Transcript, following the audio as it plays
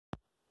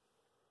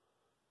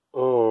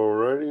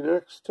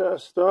Next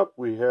test up,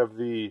 we have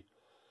the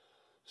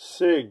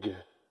Sig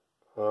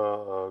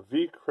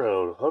V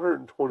Crown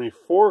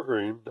 124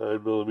 grain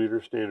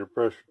 9mm standard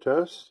pressure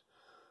test.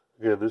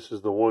 Again, this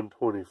is the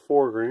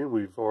 124 grain.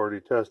 We've already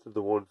tested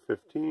the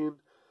 115.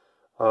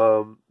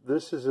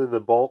 This is in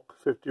the bulk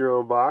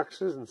 50-round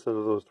boxes instead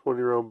of those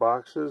 20-round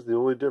boxes. The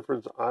only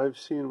difference I've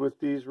seen with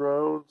these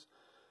rounds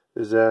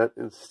is that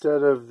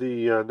instead of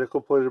the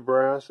nickel-plated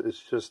brass,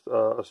 it's just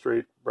a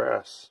straight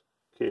brass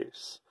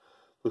case.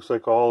 Looks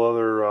like all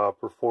other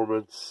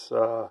performance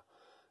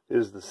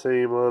is the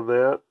same on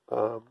that.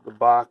 The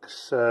box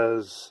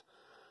says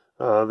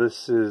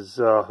this is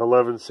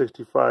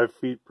 1165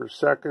 feet per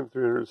second,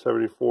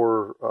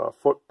 374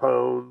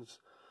 foot-pounds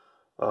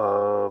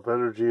of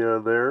energy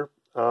on there.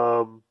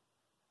 And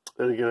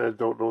again, I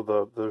don't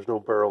know there's no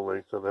barrel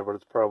length on there, but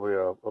it's probably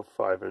a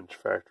 5-inch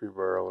factory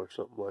barrel or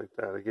something like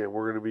that. Again,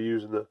 we're going to be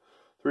using the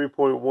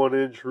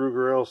 3.1-inch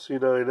Ruger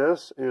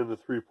LC9S and the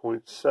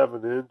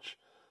 3.7-inch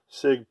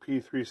Sig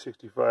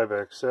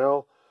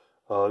P365XL.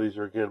 These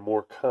are, again,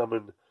 more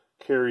common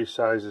carry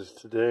sizes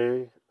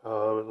today, and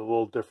a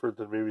little different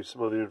than maybe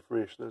some of the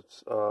information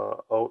that's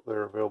out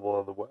there available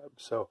on the web.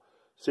 So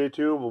stay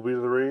tuned. We'll be to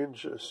the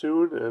range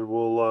soon, and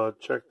we'll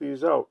check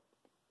these out.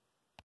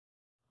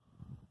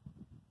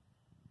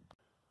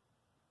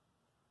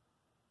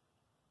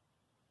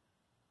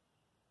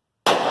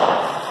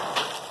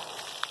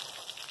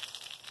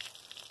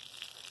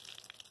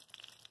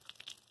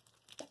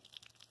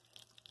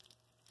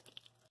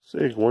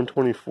 Sig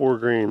 124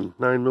 grain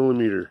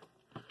 9mm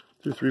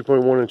through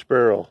 3.1-inch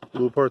barrel.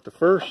 Blew apart the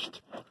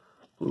first,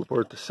 blew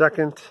apart the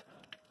second.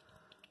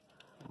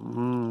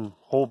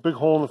 Big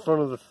hole in the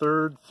front of the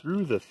third,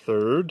 through the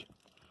third.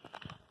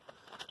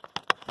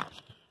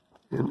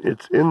 And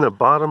it's in the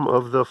bottom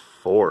of the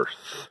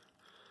fourth.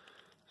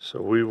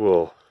 So we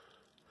will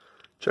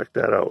check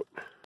that out.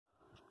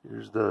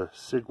 Here's the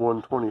Sig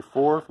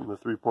 124 from the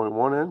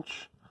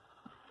 3.1-inch.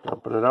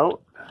 Dumping it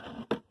out.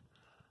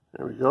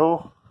 There we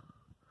go.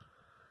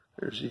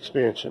 There's the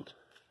expansion.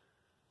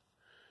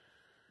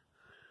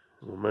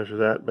 We'll measure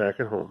that back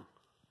at home.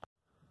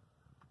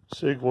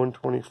 Sig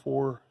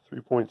 124,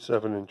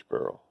 3.7-inch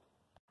barrel.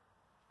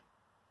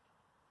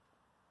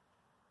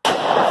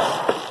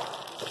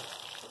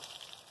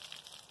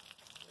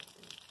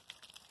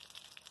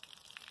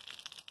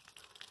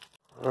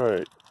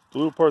 Alright,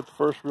 blew apart the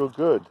first real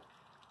good.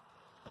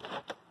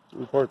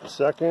 Blew apart the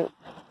second,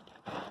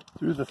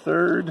 through the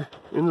third,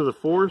 into the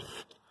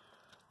fourth,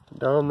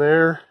 down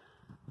there.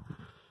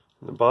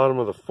 In the bottom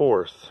of the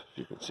fourth, if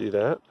you can see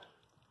that.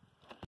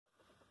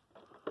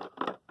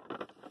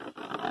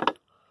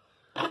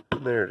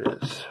 And there it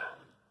is.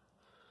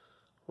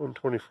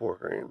 124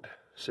 grain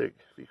Sig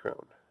V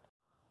Crown.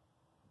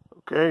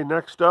 Okay,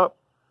 next up,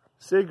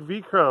 Sig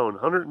V Crown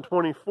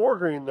 124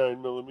 grain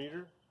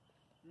 9mm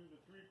through the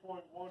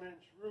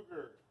 3.1-inch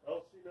Ruger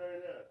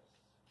LC9S.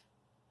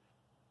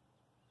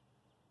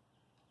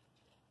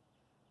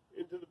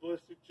 Into the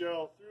ballistic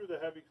gel through the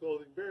heavy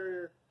clothing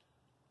barrier.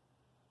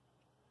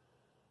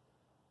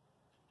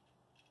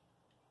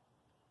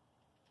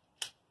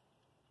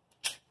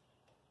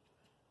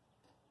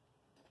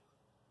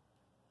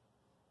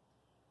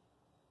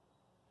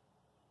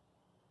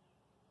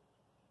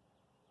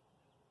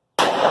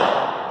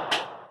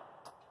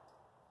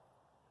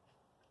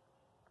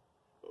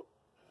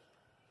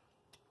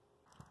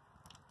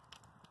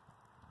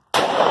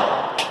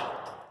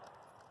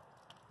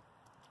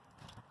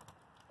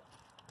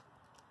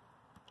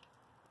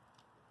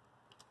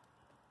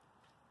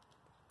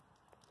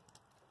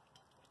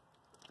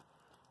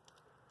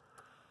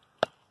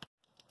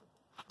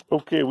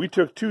 Okay, we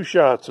took 2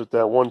 shots with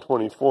that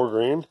 124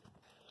 grain.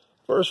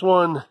 First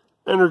one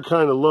entered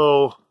kind of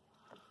low,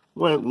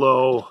 went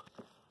low,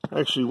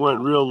 actually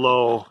went real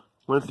low,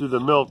 went through the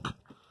milk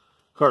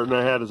carton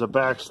I had as a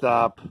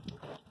backstop,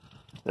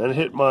 and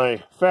hit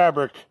my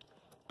fabric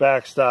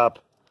backstop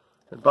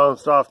and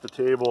bounced off the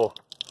table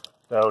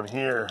down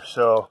here.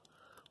 So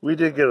we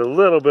did get a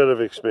little bit of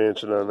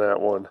expansion on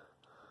that one,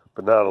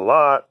 but not a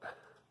lot.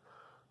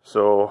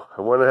 So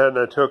I went ahead and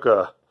I took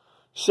a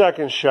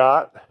second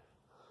shot.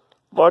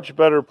 Much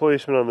better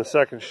placement on the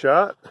second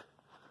shot.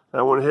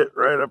 That one hit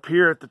right up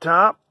here at the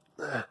top.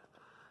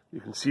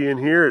 You can see in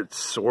here it's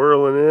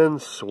swirling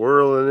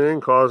in,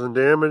 causing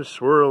damage,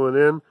 swirling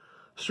in.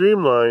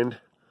 Streamlined.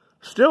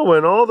 Still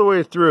went all the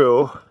way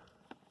through.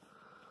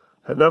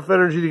 Had enough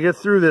energy to get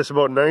through this,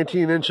 about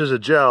 19 inches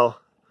of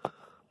gel.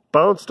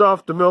 Bounced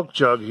off the milk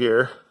jug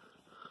here,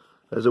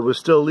 as it was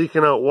still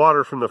leaking out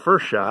water from the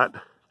first shot.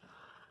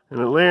 And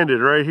it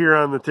landed right here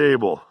on the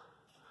table.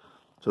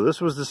 So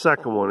this was the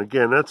second one.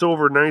 Again, that's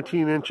over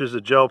 19 inches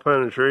of gel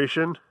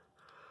penetration.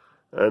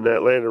 And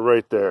that landed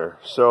right there.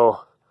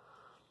 So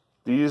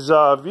these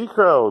V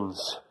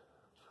Crowns,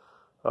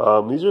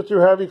 these are through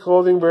heavy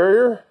clothing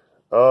barrier.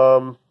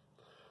 I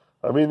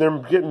mean, they're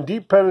getting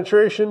deep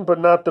penetration,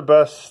 but not the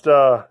best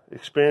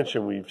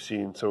expansion we've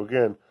seen. So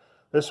again,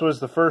 this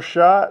was the first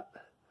shot.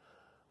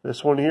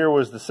 This one here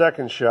was the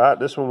second shot.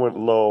 This one went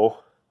low.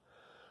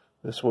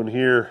 This one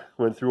here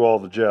went through all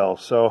the gel.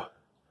 So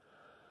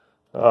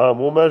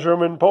We'll measure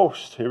them in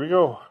post. Here we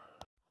go.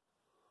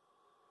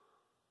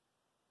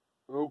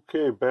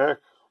 Okay, back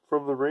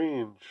from the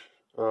range.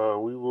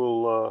 We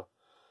will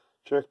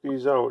check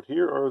these out.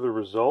 Here are the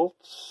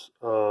results.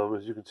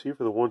 As you can see,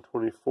 for the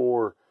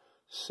 124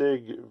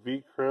 Sig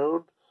V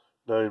Crown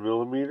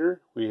 9mm,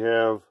 we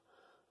have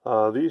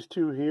these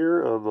two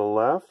here on the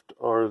left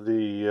are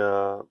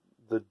the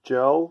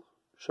gel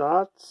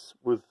shots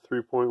with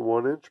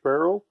 3.1 inch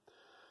barrel.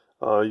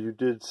 You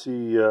did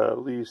see at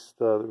least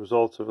the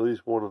results of at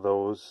least one of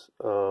those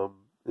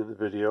in the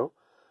video.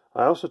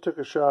 I also took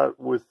a shot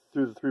through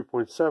the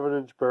 3.7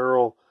 inch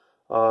barrel.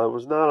 It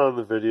was not on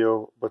the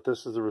video, but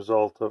this is the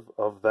result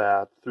of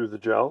that through the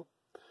gel.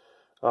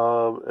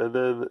 And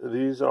then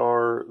these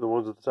are the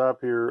ones at the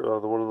top here.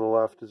 The one on the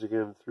left is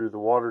again through the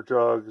water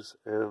jugs,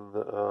 and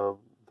the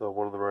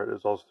one on the right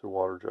is also through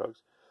water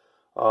jugs.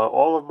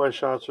 All of my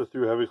shots are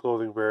through heavy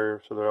clothing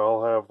barrier, so they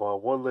all have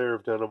one layer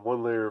of denim,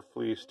 one layer of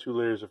fleece, 2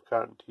 layers of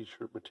cotton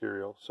t-shirt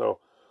material. So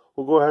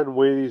we'll go ahead and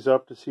weigh these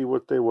up to see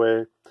what they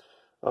weigh.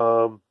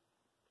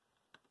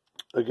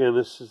 Again,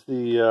 this is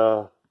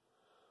the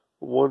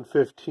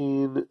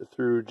 115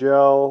 through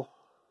gel,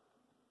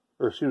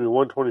 or excuse me,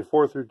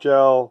 124 through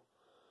gel.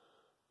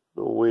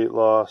 No weight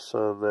loss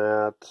on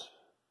that.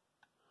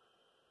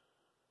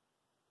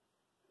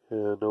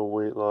 And no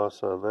weight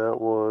loss on that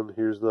one.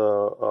 Here's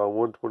the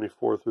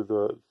 124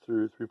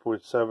 through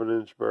 3.7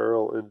 inch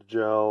barrel into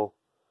gel.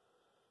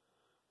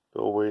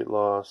 No weight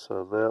loss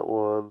on that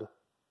one.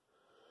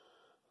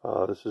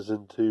 This is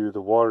into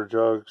the water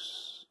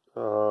jugs.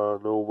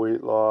 No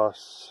weight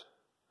loss.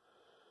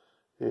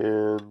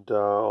 And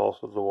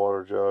also the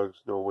water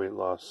jugs, no weight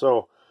loss.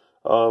 So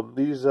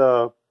these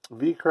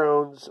V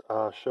Crowns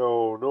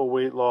show no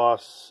weight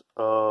loss.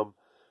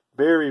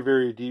 Very,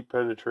 very deep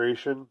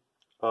penetration.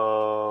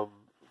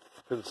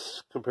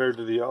 Compared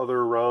to the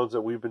other rounds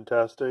that we've been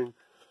testing.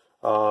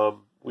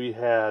 We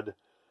had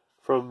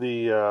from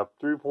the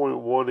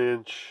 3.1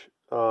 inch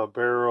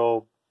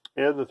barrel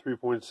and the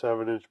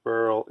 3.7 inch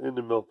barrel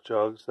into milk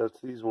jugs. That's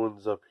these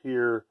ones up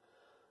here.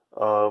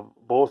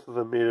 Both of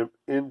them made it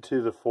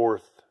into the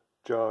 4th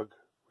jug,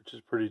 which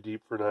is pretty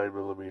deep for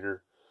 9mm.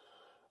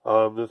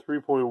 The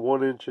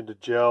 3.1 inch into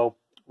gel.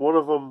 One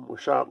of them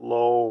was shot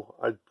low.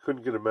 I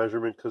couldn't get a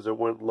measurement because it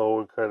went low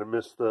and kind of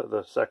missed a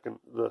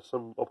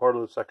part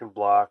of the second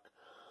block.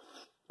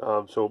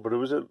 But it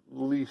was at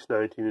least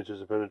 19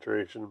 inches of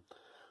penetration.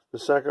 The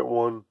second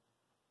one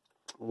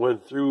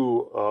went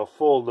through a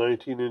full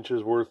 19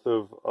 inches worth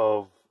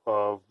of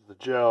the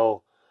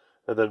gel,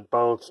 and then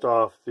bounced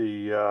off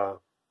the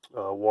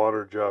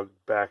water jug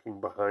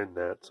backing behind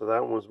that. So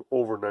that one was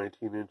over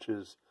 19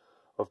 inches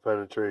of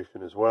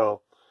penetration as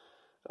well.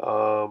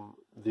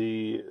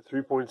 The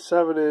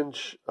 3.7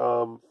 inch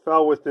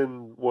fell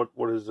within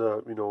what is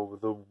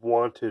the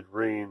wanted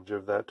range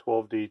of that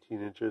 12 to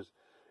 18 inches.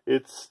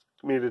 It's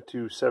made it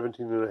to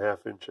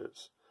 17.5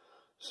 inches.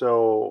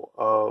 So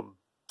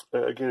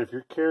again, if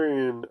you're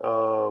carrying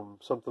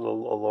something a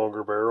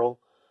longer barrel,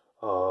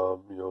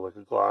 like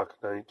a Glock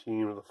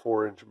 19 with a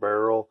 4-inch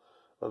barrel,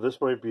 this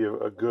might be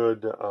a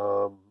good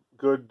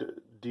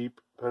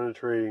deep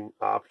penetrating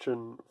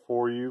option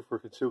for you for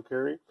concealed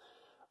carry.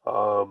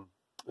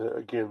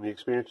 Again, the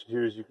expansion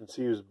here, as you can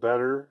see, is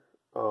better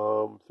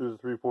through the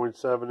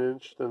 3.7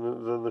 inch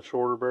than the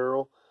shorter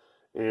barrel,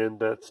 and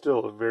that's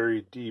still a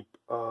very deep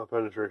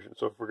penetration.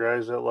 So for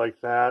guys that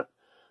like that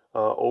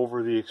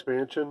over the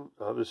expansion,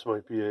 this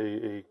might be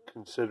a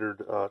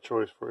considered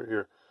choice for you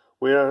here.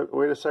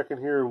 Wait a second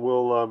here, and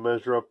we'll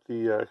measure up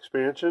the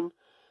expansion,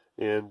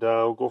 and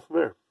we'll go from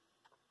there.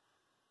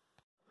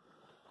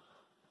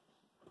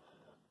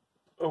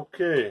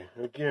 Okay,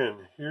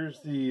 again, here's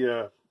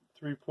the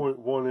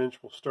 3.1 inch.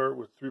 We'll start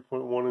with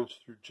 3.1 inch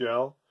through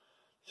gel.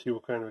 See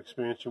what kind of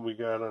expansion we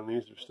got on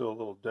these. There's still a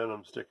little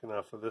denim sticking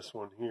off of this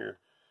one here,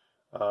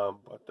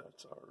 but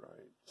that's all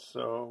right.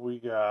 So we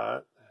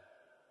got,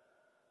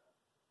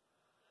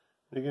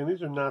 again,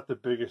 these are not the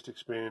biggest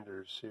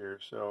expanders here.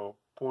 So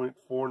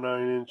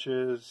 0.49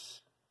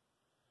 inches,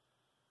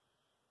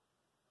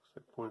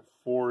 looks like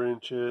 0.4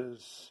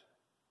 inches.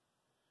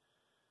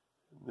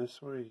 And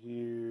this way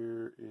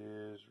here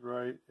is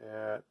right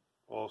at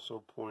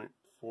also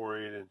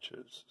 0.48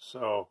 inches.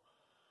 So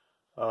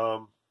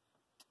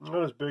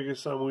not as big as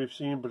some we've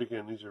seen, but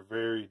again, these are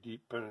very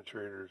deep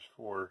penetrators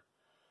for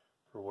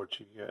what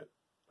you get.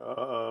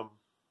 On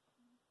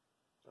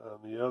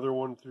the other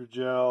one through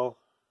gel,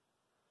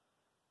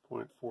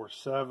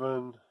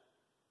 0.47. Looks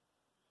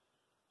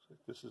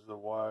like this is the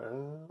wide.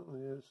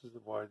 Yeah, this is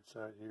the wide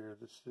side here.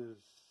 This is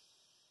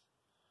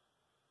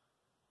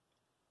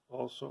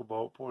also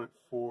about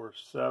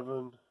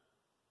 0.47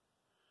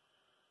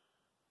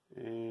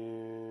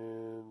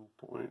 and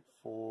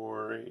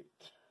 0.48.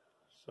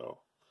 So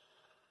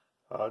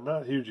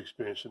not huge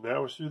expansion.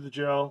 That was through the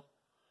gel.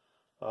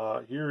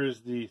 Here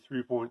is the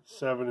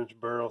 3.7 inch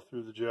barrel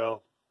through the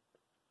gel.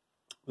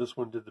 This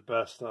one did the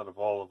best out of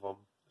all of them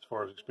as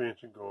far as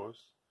expansion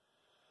goes.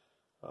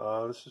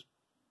 This is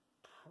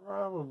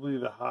probably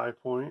the high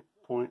point,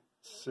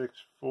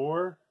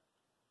 0.64.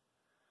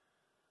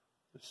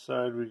 This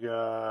side we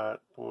got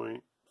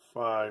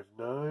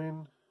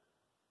 0.59.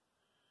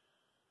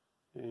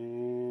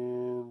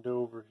 And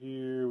over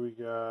here we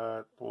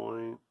got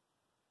 0.53.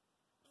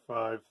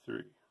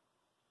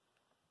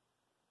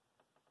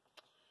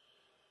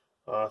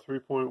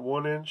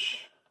 3.1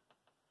 inch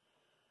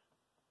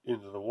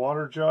into the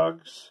water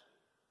jugs.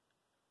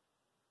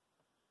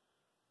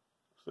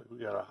 Looks like we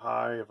got a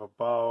high of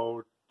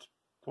about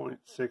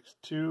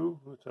 0.62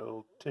 with that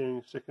little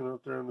ting sticking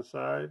out there on the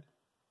side.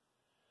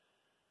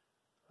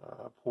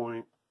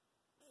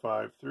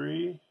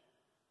 0.53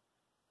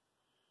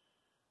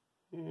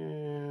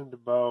 and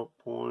about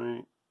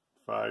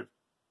 0.51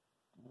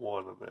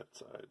 on that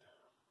side.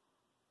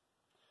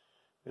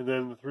 And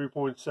then the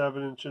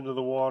 3.7 inch into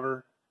the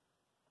water,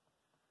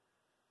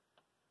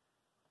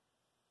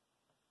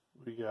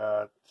 we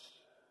got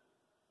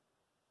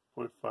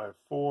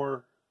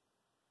 0.54,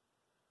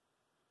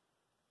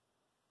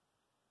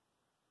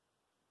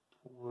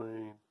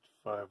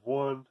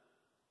 0.51,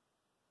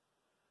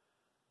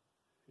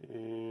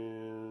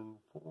 and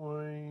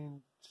 0.53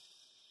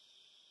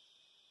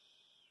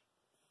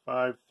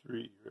 right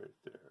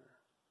there.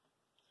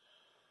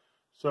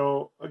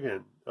 So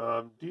again,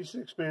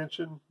 decent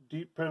expansion,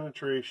 deep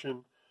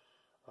penetration.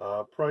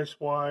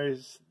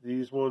 Price-wise,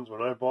 these ones,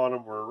 when I bought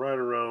them, were right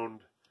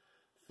around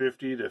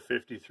 50 to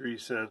 53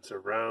 cents a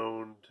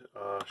round,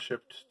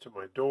 shipped to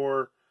my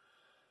door.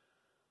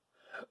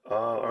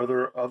 Are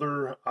there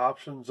other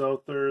options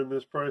out there in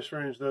this price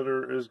range that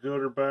are as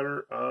good or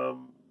better?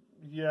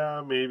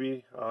 Yeah,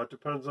 maybe. It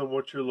depends on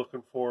what you're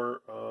looking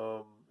for.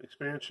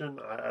 Expansion,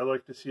 I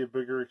like to see a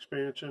bigger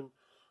expansion,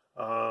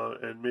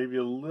 and maybe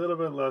a little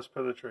bit less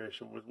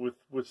penetration.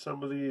 With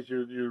some of these,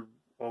 you're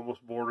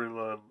almost bordering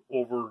on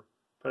over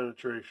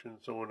penetration.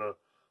 So in a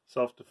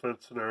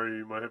self-defense scenario,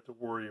 you might have to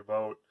worry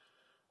about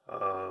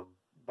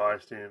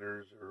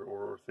bystanders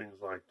or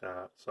things like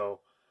that. So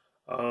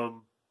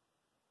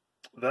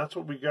that's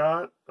what we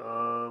got.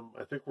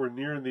 I think we're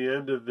nearing the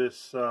end of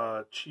this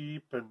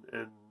cheap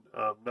and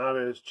not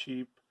as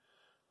cheap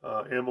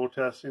ammo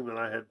testing that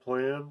I had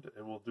planned,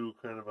 and we'll do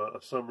kind of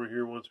a summary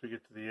here once we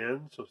get to the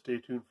end, so stay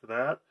tuned for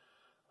that.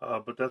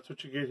 But that's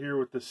what you get here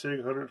with the Sig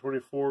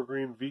 124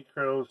 grain V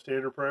Crown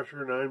standard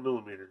pressure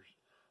 9mm.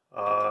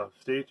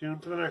 Stay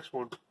tuned for the next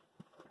one.